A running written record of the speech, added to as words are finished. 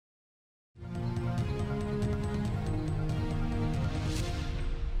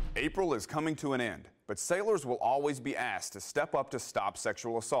April is coming to an end, but sailors will always be asked to step up to stop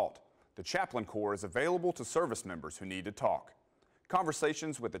sexual assault. The Chaplain Corps is available to service members who need to talk.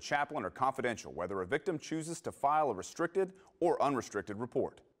 Conversations with the chaplain are confidential, whether a victim chooses to file a restricted or unrestricted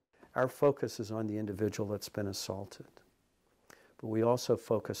report. Our focus is on the individual that's been assaulted, but we also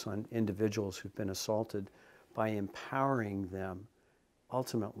focus on individuals who've been assaulted by empowering them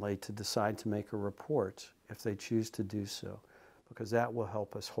ultimately to decide to make a report if they choose to do so, because that will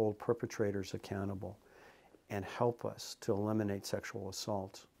help us hold perpetrators accountable and help us to eliminate sexual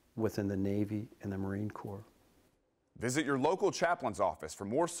assault within the Navy and the Marine Corps. Visit your local chaplain's office for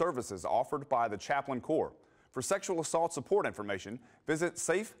more services offered by the Chaplain Corps. For sexual assault support information, visit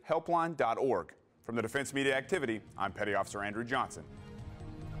safehelpline.org. From the Defense Media Activity, I'm Petty Officer Andrew Johnson.